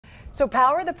So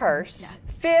Power of the Purse,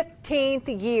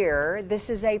 15th year. This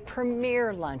is a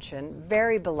premier luncheon,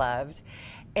 very beloved.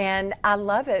 And I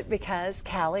love it because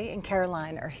Callie and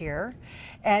Caroline are here.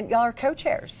 And y'all are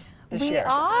co-chairs this year.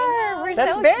 We are. We're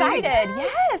That's so big. excited.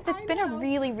 Yes, it's been a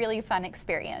really, really fun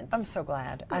experience. I'm so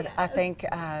glad. I think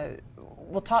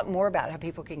we'll talk more about how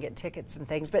people can get tickets and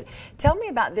things. But tell me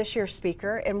about this year's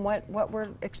speaker and what we're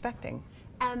expecting.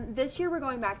 This year we're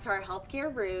going back to our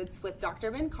healthcare roots with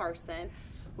Dr. Ben Carson.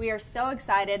 We are so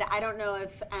excited. I don't know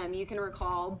if you can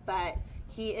recall, but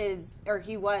he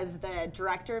was the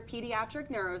director of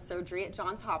pediatric neurosurgery at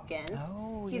Johns Hopkins.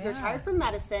 Oh, He's yeah. retired from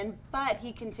medicine, but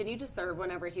he continued to serve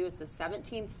whenever he was the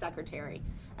 17th Secretary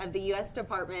of the U.S.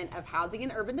 Department of Housing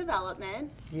and Urban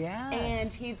Development. Yes. And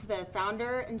he's the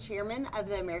founder and chairman of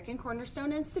the American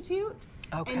Cornerstone Institute.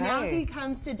 Okay. And now he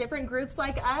comes to different groups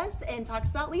like us and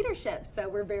talks about leadership. So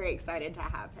we're very excited to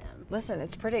have him. Listen,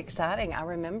 it's pretty exciting. I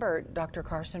remember Dr.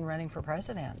 Carson running for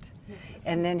president,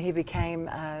 and then he became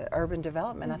urban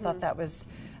development. I thought that was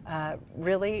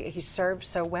really, he served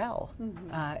so well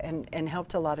and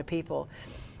helped a lot of people.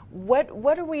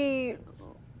 What are we,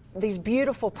 these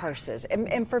beautiful purses,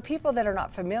 and for people that are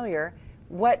not familiar,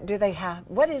 what do they have?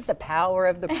 What is the power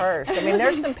of the purse? I mean,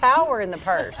 there's some power in the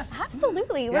purse.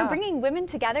 Absolutely. Yeah. We're bringing women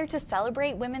together to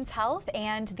celebrate women's health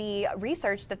and the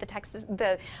research that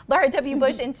the Laura W.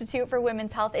 Bush Institute for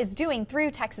Women's Health is doing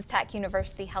through Texas Tech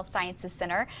University Health Sciences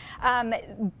Center.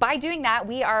 By doing that,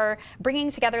 we are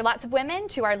bringing together lots of women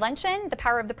to our luncheon, The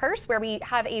Power of the Purse, where we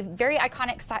have a very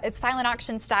iconic silent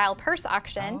auction style purse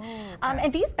auction.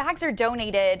 And these bags are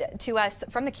donated to us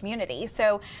from the community.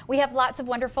 So we have lots of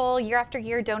wonderful year after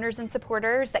year donors and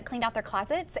supporters that clean out their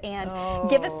closets and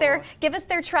give us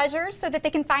their treasures so that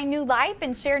they can find new life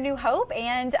and share new hope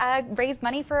and raise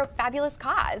money for a fabulous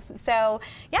cause. So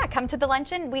yeah, come to the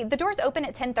luncheon. The doors open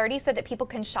at 10:30 so that people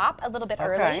can shop a little bit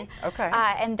early. Okay.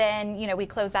 And then we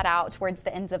close that out towards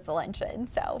the ends of the luncheon.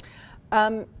 So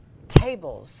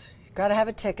tables, got to have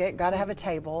a ticket, got to have a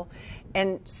table,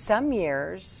 and some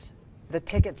years the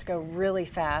tickets go really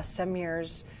fast. Some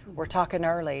years we're talking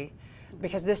early,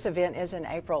 because this event is in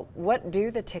April. What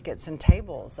do the tickets and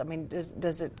tables? I mean,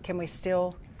 can we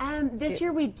still? This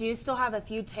year we do still have a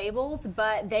few tables,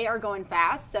 but they are going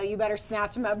fast, so you better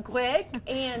snatch them up quick.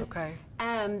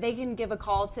 And they can give a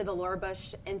call to the Laura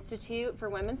Bush Institute for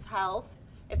Women's Health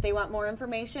if they want more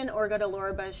information, or go to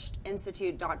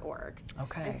laurabushinstitute.org.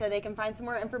 Okay. And so they can find some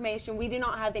more information. We do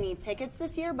not have any tickets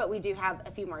this year, but we do have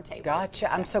a few more tables.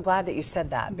 Gotcha. I'm so glad that you said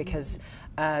that, because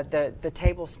the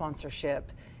table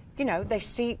sponsorship, they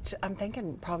seat, I'm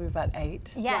thinking probably about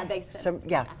 8. yes.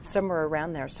 Somewhere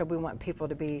around there. So we want people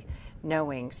to be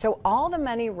knowing. So all the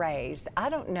money raised, I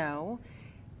don't know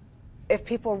if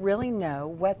people really know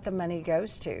what the money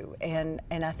goes to. And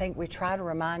I think we try to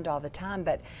remind all the time,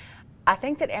 but I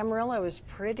think that Amarillo is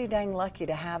pretty dang lucky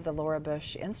to have the Laura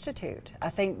Bush Institute. I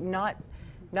think not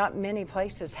many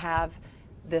places have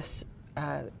this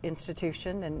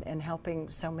institution and helping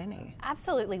so many.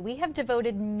 Absolutely. We have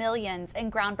devoted millions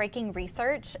in groundbreaking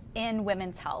research in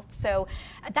women's health. So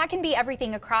that can be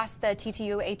everything across the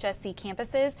TTU HSC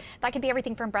campuses. That can be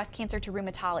everything from breast cancer to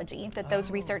rheumatology that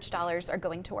those research dollars are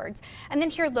going towards. And then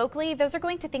here locally, those are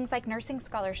going to things like nursing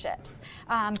scholarships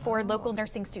for local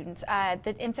nursing students.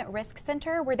 The Infant Risk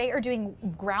Center, where they are doing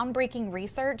groundbreaking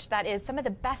research that is some of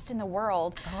the best in the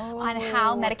world on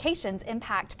how medications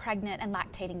impact pregnant and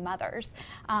lactating mothers.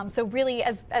 So really,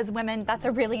 as women, that's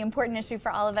a really important issue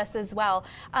for all of us as well.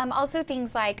 Also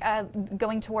things like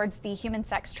going towards the Human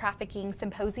Sex Trafficking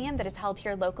Symposium that is held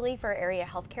here locally for area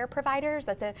healthcare providers.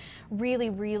 That's a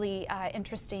really, really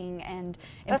interesting and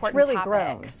important topic.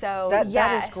 Grown. So that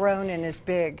has grown and is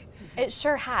big. It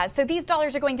sure has. So these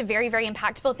dollars are going to very, very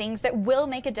impactful things that will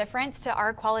make a difference to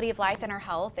our quality of life and our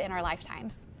health in our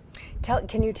lifetimes.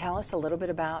 Can you tell us a little bit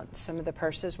about some of the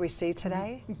purses we see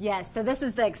today? Yes, so this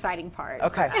is the exciting part.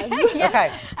 Okay.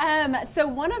 Okay. So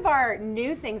one of our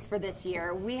new things for this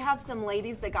year, we have some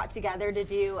ladies that got together to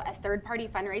do a third-party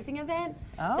fundraising event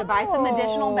to buy some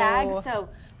additional bags. So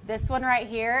this one right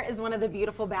here is one of the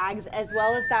beautiful bags, as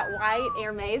well as that white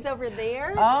Hermes over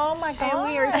there. Oh my God.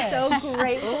 And we are so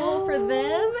grateful for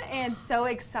them and so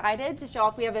excited to show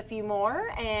off. We have a few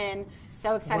more and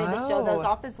so excited to show those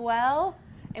off as well.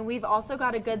 And we've also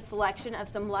got a good selection of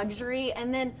some luxury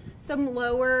and then some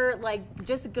lower,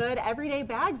 just good everyday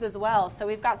bags as well. So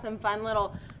we've got some fun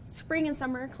little spring and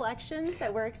summer collections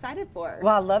that we're excited for.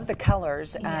 Well, I love the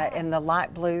colors in the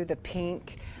light blue, the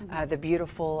pink, the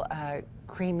beautiful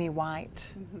creamy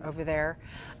white over there.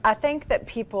 I think that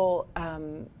people,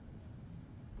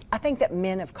 I think that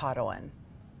men have caught on.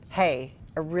 Hey,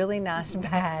 a really nice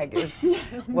bag is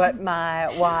what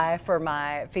my wife or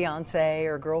my fiance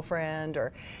or girlfriend,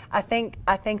 or I think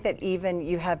that even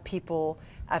you have people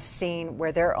I've seen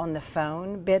where they're on the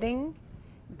phone bidding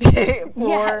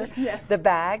for the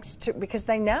bags because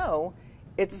they know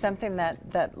it's something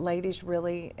that ladies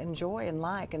really enjoy and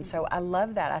like, and so I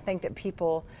love that. I think that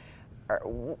people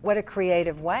what a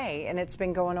creative way, and it's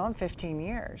been going on 15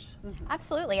 years.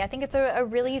 Absolutely. I think it's a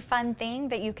really fun thing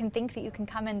that you can think that you can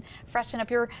come and freshen up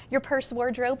your purse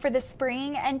wardrobe for the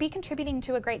spring and be contributing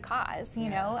to a great cause. You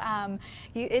know,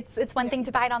 it's one thing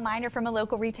to buy it online or from a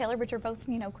local retailer, which are both,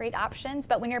 you know, great options.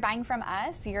 But when you're buying from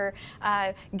us, you're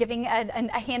giving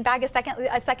a handbag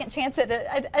a second chance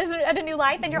at a new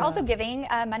life, and you're also giving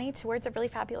money towards a really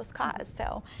fabulous cause.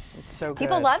 So, it's so good.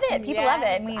 People love it. People love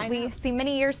it, and we see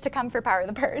many years to come for Power of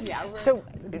the Purse. Yeah, so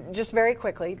just very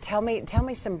quickly, tell me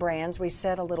some brands. We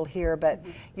said a little here, but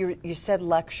you said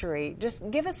luxury. Just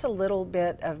give us a little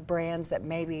bit of brands that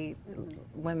maybe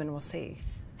women will see.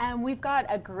 We've got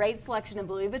a great selection of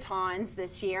Louis Vuittons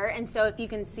this year, and so if you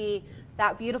can see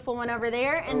that beautiful one over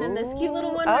there, and then this cute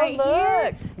little one right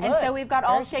here. And so we've got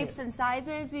all shapes and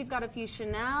sizes. We've got a few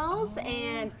Chanels,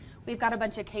 and we've got a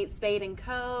bunch of Kate Spade and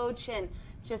Coach, and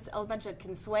just a bunch of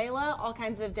Consuela, all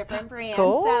kinds of different brands.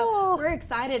 Cool. So we're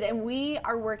excited, and we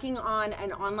are working on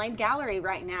an online gallery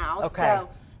right now. Okay. So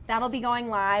that'll be going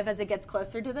live as it gets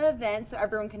closer to the event, so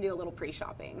everyone can do a little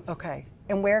pre-shopping. Okay.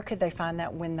 And where could they find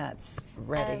that when that's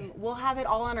ready? We'll have it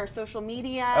all on our social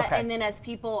media, and then as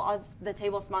the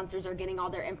table sponsors are getting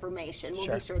all their information,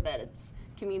 we'll be sure that it's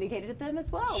communicated to them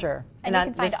as well. Sure. And you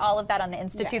can find all of that on the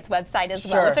Institute's website as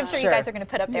well, which I'm sure you guys are going to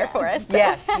put up there for us.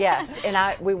 Yes.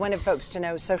 And we wanted folks to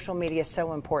know social media is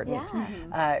so important.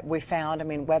 We found, I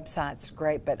mean, websites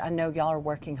great, but I know y'all are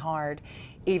working hard,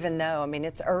 even though, I mean,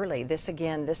 it's early. This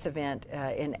event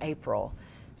in April.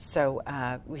 So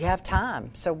we have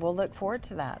time. So we'll look forward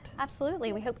to that.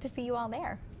 Absolutely. We hope to see you all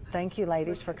there. Thank you,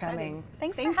 ladies, for coming.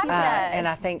 Thanks for having us. And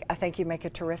I think you make a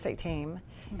terrific team,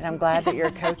 and I'm glad that you're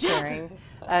co-chairing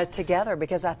together,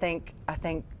 because I think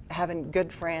having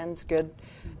good friends, good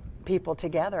people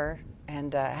together,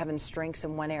 and having strengths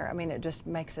in one area, I mean, it just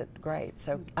makes it great.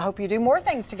 So I hope you do more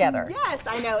things together. Yes,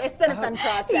 I know. It's been a fun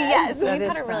process. Yes, we've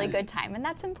had a really good time, and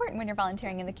that's important when you're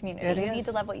volunteering in the community. It You is. need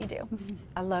to love what you do.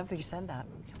 I love that you said that.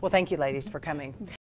 Well, thank you, ladies, for coming.